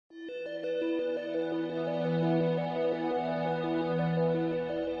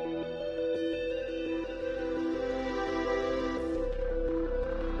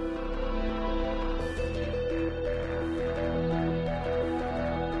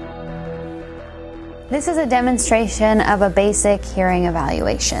This is a demonstration of a basic hearing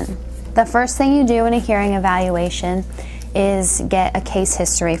evaluation. The first thing you do in a hearing evaluation is get a case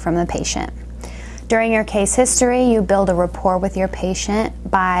history from the patient. During your case history, you build a rapport with your patient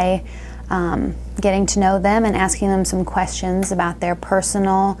by getting to know them and asking them some questions about their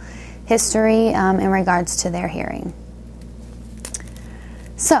personal history in regards to their hearing.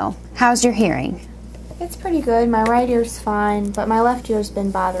 So, how's your hearing? It's pretty good. My right ear's fine, but my left ear's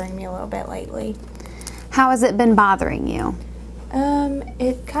been bothering me a little bit lately. How has it been bothering you?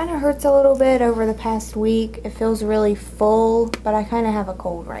 It kind of hurts a little bit over the past week. It feels really full, but I kind of have a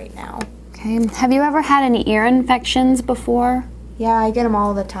cold right now. Okay. Have you ever had any ear infections before? Yeah, I get them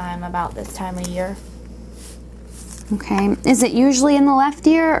all the time about this time of year. Okay. Is it usually in the left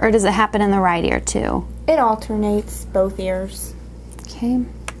ear, or does it happen in the right ear too? It alternates both ears. Okay.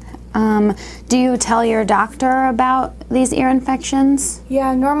 Do you tell your doctor about these ear infections?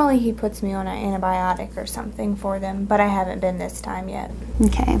 Yeah, normally he puts me on an antibiotic or something for them, but I haven't been this time yet.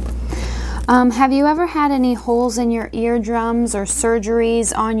 Okay. Have you ever had any holes in your eardrums or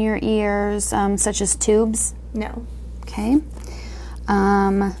surgeries on your ears, such as tubes? No. Okay.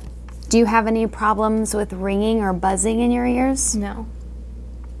 Do you have any problems with ringing or buzzing in your ears? No.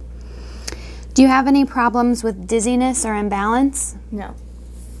 Do you have any problems with dizziness or imbalance? No.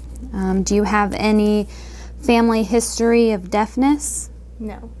 Do you have any family history of deafness?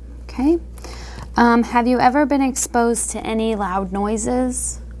 No. Okay. Have you ever been exposed to any loud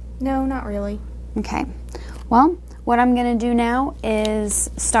noises? No, not really. Okay. Well, what I'm going to do now is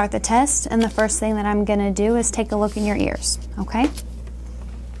start the test, and the first thing that I'm going to do is take a look in your ears, okay?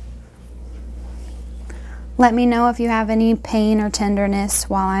 Let me know if you have any pain or tenderness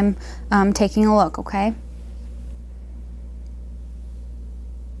while I'm taking a look, okay?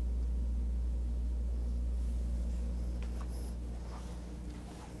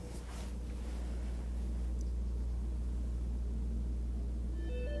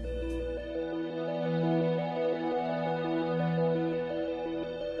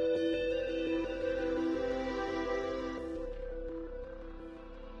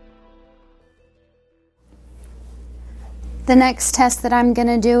 The next test that I'm going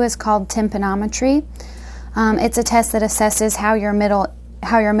to do is called tympanometry. It's a test that assesses how your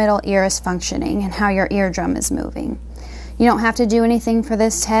middle ear is functioning and how your eardrum is moving. You don't have to do anything for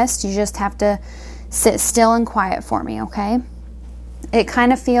this test. You just have to sit still and quiet for me, okay? It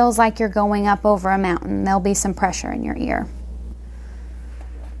kind of feels like you're going up over a mountain. There'll be some pressure in your ear.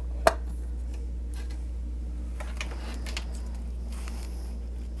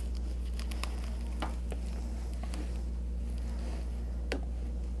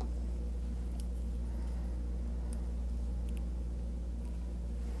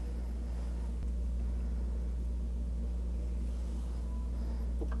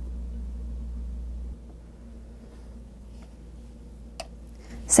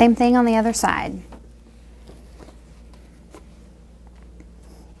 Same thing on the other side.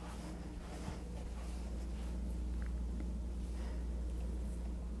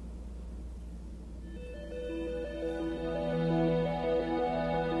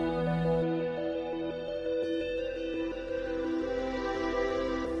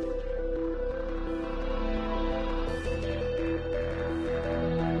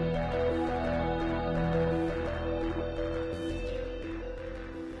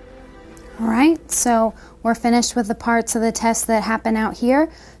 All right, so we're finished with the parts of the test that happen out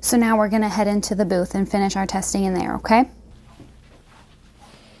here. So now we're going to head into the booth and finish our testing in there, okay?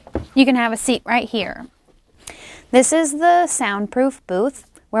 You can have a seat right here. This is the soundproof booth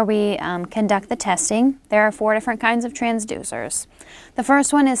where we conduct the testing. There are 4 different kinds of transducers. The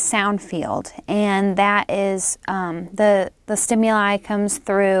first one is sound field, and that is the stimuli comes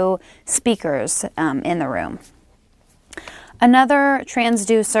through speakers in the room. Another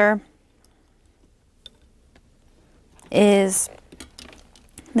transducer is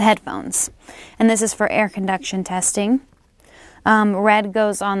the headphones, and this is for air conduction testing. Red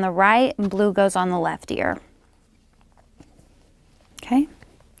goes on the right and blue goes on the left ear. Okay.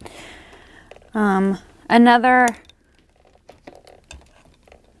 Another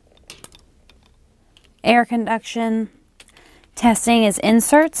air conduction testing is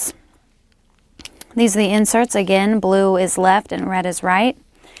inserts. These are the inserts. Again, blue is left and red is right,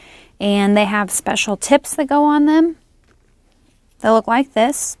 and they have special tips that go on them. They look like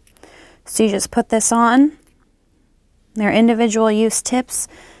this. So you just put this on. They're individual use tips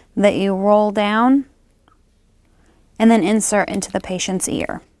that you roll down and then insert into the patient's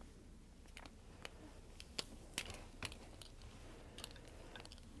ear.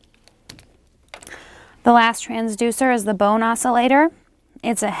 The last transducer is the bone oscillator.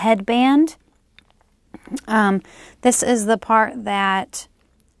 It's a headband This is the part that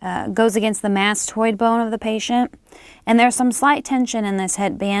goes against the mastoid bone of the patient. And there's some slight tension in this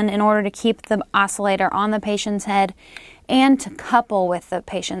headband in order to keep the oscillator on the patient's head and to couple with the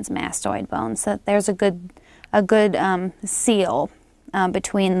patient's mastoid bone. So that there's a good seal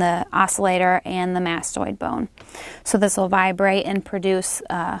between the oscillator and the mastoid bone. So this will vibrate and produce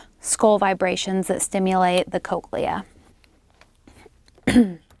skull vibrations that stimulate the cochlea.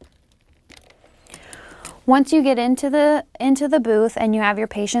 Once you get into the booth and you have your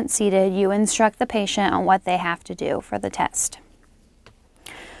patient seated, you instruct the patient on what they have to do for the test.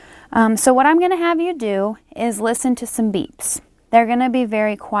 So what I'm going to have you do is listen to some beeps. They're going to be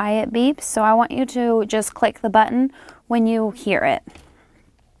very quiet beeps, so I want you to just click the button when you hear it.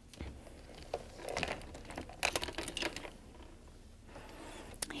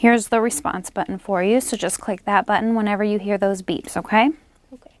 Here's the response button for you, so just click that button whenever you hear those beeps, okay?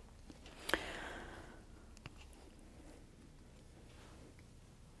 Okay.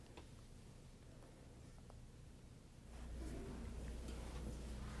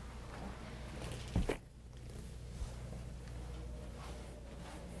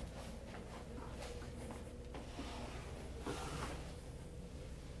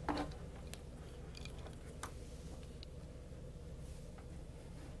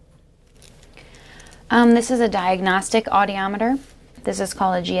 This is a diagnostic audiometer. This is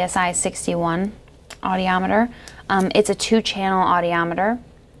called a GSI 61 audiometer. It's a 2-channel audiometer.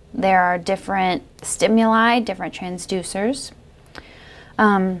 There are different stimuli, different transducers.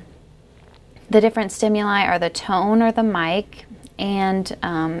 The different stimuli are the tone or the mic and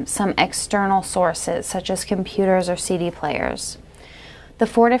some external sources such as computers or CD players. The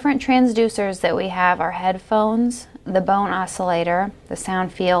 4 different transducers that we have are headphones, the bone oscillator, the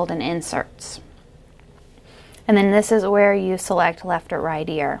sound field, and inserts. And then this is where you select left or right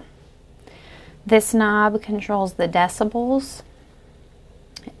ear. This knob controls the decibels,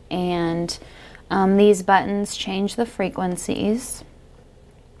 and these buttons change the frequencies.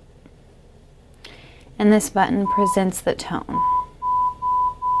 And this button presents the tone.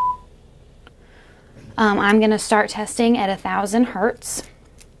 I'm going to start testing at 1,000 hertz.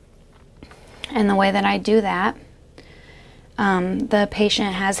 And the way that I do that, the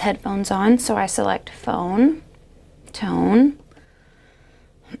patient has headphones on, so I select phone, tone,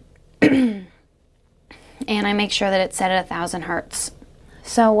 and I make sure that it's set at 1,000 hertz.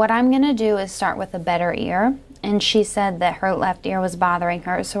 So what I'm going to do is start with the better ear, and she said that her left ear was bothering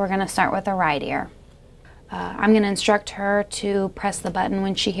her, so we're going to start with the right ear. I'm going to instruct her to press the button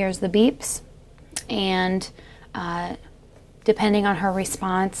when she hears the beeps, and depending on her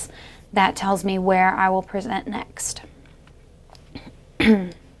response, that tells me where I will present next.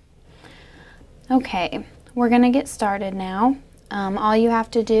 Okay, we're going to get started now. All you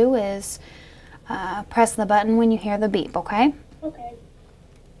have to do is press the button when you hear the beep, okay? Okay.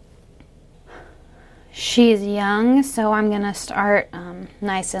 She's young, so I'm going to start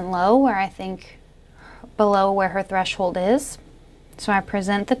nice and low, where I think below where her threshold is. So I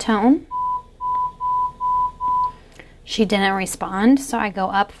present the tone. She didn't respond, so I go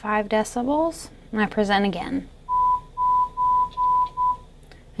up 5 decibels, and I present again.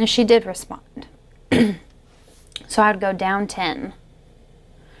 And she did respond. So I'd go down 10.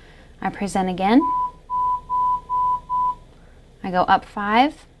 I present again. I go up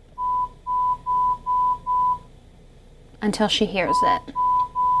 5 until she hears it.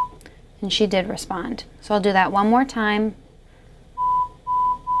 And she did respond. So I'll do that one more time.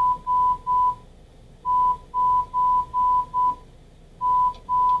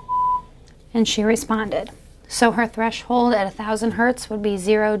 And she responded. So her threshold at 1,000 hertz would be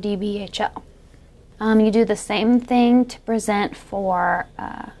 0 dBHL. You do the same thing to present for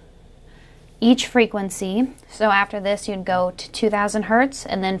each frequency. So after this, you'd go to 2,000 hertz,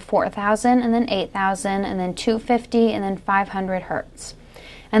 and then 4,000, and then 8,000, and then 250, and then 500 hertz.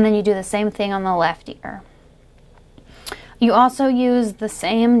 And then you do the same thing on the left ear. You also use the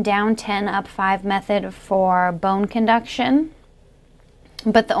same down 10, up 5 method for bone conduction,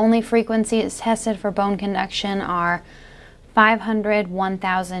 but the only frequencies tested for bone conduction are 500,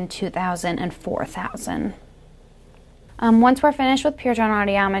 1,000, 2,000, and 4,000. Once we're finished with pure tone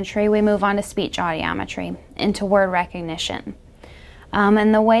audiometry, we move on to speech audiometry, into word recognition.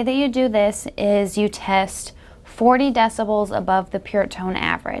 And the way that you do this is you test 40 decibels above the pure tone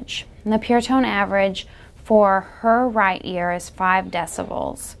average. And the pure tone average for her right ear is 5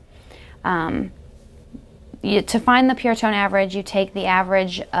 decibels. To find the pure tone average, you take the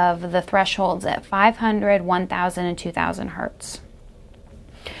average of the thresholds at 500, 1,000, and 2,000 hertz.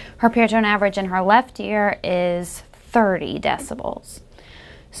 Her pure tone average in her left ear is 30 decibels.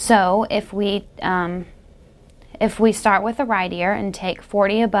 So if we start with the right ear and take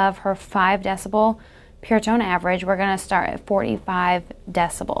 40 above her 5 decibel pure tone average, we're going to start at 45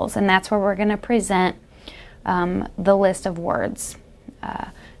 decibels, and that's where we're going to present the list of words.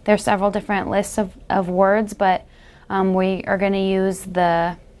 There's several different lists of words, but we are going to use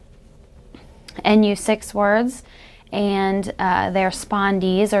the NU6 words, and their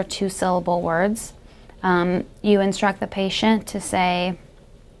spondees are 2-syllable words. You instruct the patient to say,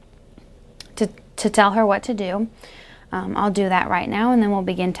 to tell her what to do. I'll do that right now, and then we'll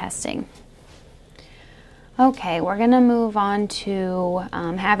begin testing. Okay, we're going to move on to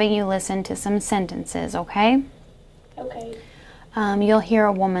having you listen to some sentences, okay? Okay. You'll hear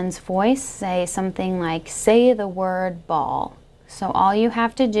a woman's voice say something like, say the word ball. So all you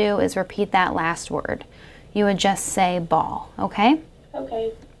have to do is repeat that last word. You would just say ball, okay?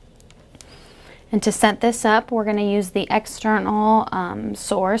 Okay. And to set this up, we're going to use the external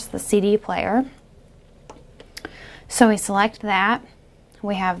source, the CD player. So we select that.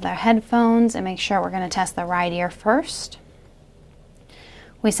 We have the headphones, and make sure we're going to test the right ear first.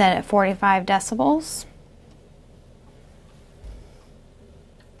 We set it at 45 decibels.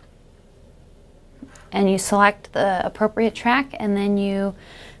 And you select the appropriate track, and then you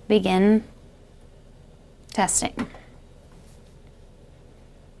begin testing.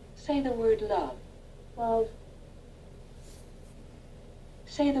 Say the word love. Love.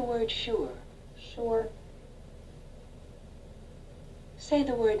 Say the word sure. Sure. Say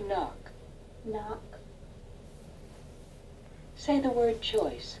the word knock. Knock. Say the word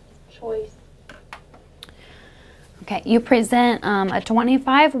choice. Choice. Okay, you present a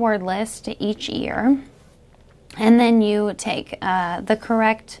 25-word list to each ear, and then you take the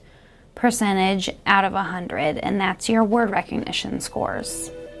correct percentage out of 100, and that's your word recognition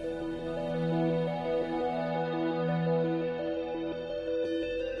scores.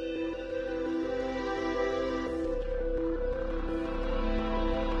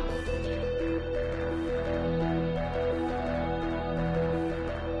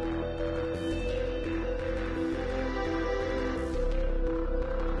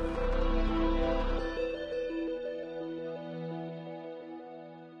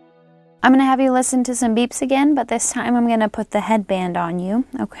 I'm going to have you listen to some beeps again, but this time I'm going to put the headband on you,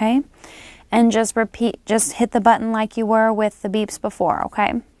 okay? And just repeat, just hit the button like you were with the beeps before,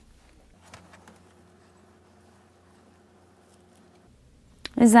 okay?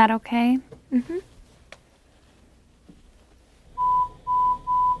 Is that okay? Mm-hmm.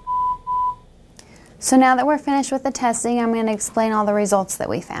 So now that we're finished with the testing, I'm going to explain all the results that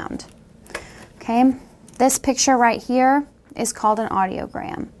we found. Okay? This picture right here is called an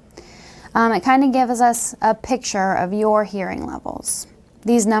audiogram. It kind of gives us a picture of your hearing levels.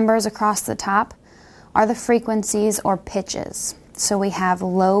 These numbers across the top are the frequencies or pitches. So we have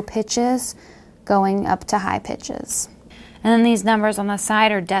low pitches going up to high pitches. And then these numbers on the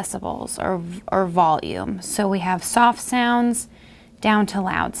side are decibels or volume. So we have soft sounds down to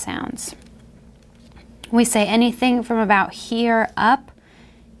loud sounds. We say anything from about here up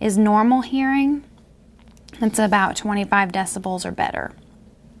is normal hearing. It's about 25 decibels or better.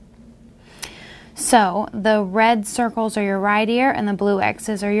 So the red circles are your right ear and the blue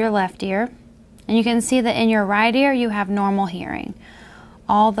X's are your left ear. And you can see that in your right ear you have normal hearing.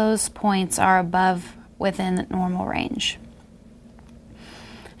 All those points are above within the normal range.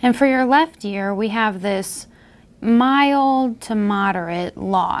 And for your left ear, we have this mild to moderate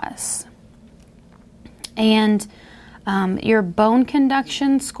loss. And your bone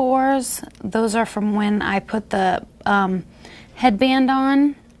conduction scores, those are from when I put the headband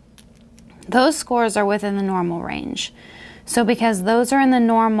on. Those scores are within the normal range. So because those are in the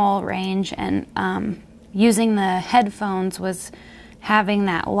normal range and using the headphones was having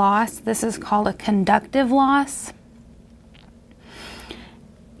that loss, this is called a conductive loss.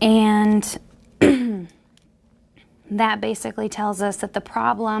 And that basically tells us that the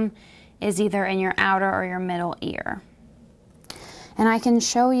problem is either in your outer or your middle ear. And I can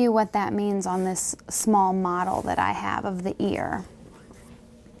show you what that means on this small model that I have of the ear.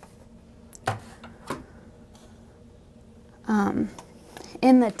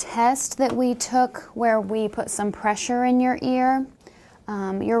 In the test that we took where we put some pressure in your ear,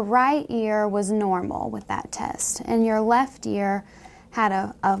 your right ear was normal with that test, and your left ear had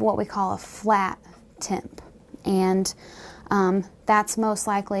a what we call a flat temp, and that's most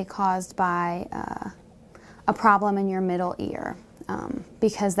likely caused by a problem in your middle ear,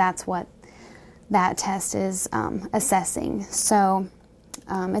 because that's what that test is assessing. So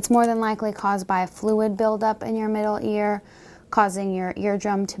it's more than likely caused by a fluid buildup in your middle ear, causing your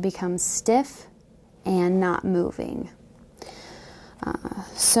eardrum to become stiff and not moving.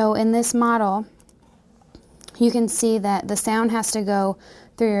 So in this model, you can see that the sound has to go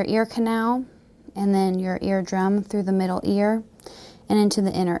through your ear canal and then your eardrum through the middle ear and into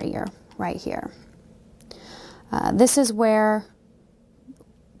the inner ear right here. This is where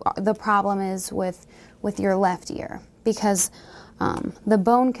the problem is with your left ear, because the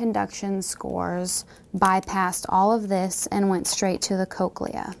bone conduction scores bypassed all of this and went straight to the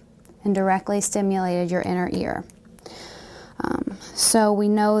cochlea and directly stimulated your inner ear. So we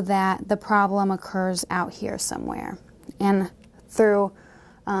know that the problem occurs out here somewhere. And through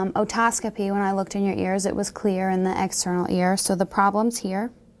otoscopy, when I looked in your ears, it was clear in the external ear. So the problem's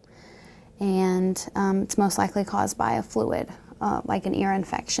here, and it's most likely caused by a fluid, like an ear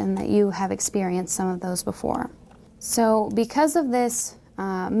infection, that you have experienced some of those before. So because of this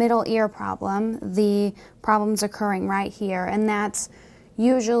middle ear problem, the problem's occurring right here, and that's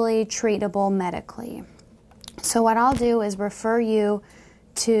usually treatable medically. So what I'll do is refer you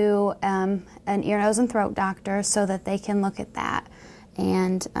to an ear, nose, and throat doctor so that they can look at that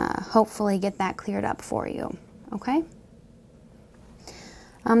and hopefully get that cleared up for you, okay?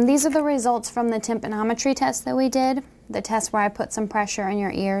 These are the results from the tympanometry test that we did, the test where I put some pressure in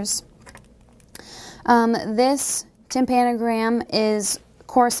your ears. This tympanogram is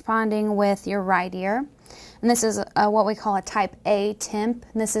corresponding with your right ear, and this is what we call a type A tymp,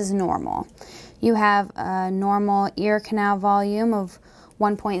 and this is normal. You have a normal ear canal volume of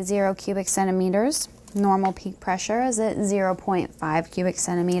 1.0 cubic centimeters. Normal peak pressure is at 0.5 cubic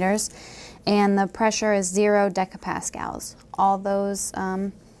centimeters, and the pressure is 0 decapascals. All those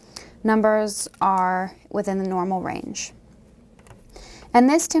numbers are within the normal range. And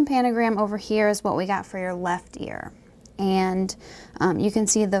this tympanogram over here is what we got for your left ear. And you can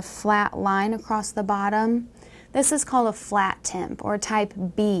see the flat line across the bottom. This is called a flat tymp, or type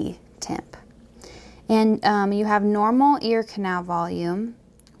B tymp. And you have normal ear canal volume,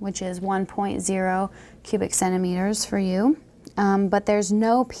 which is 1.0 cubic centimeters for you, but there's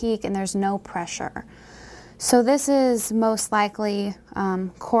no peak and there's no pressure. So this is most likely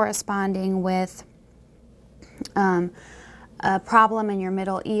corresponding with a problem in your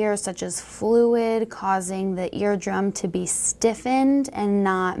middle ear, such as fluid causing the eardrum to be stiffened and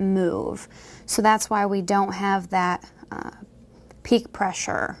not move. So that's why we don't have that peak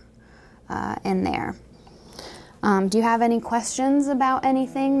pressure in there. Do you have any questions about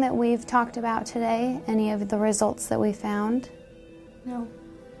anything that we've talked about today? Any of the results that we found? No.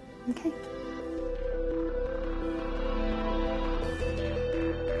 Okay.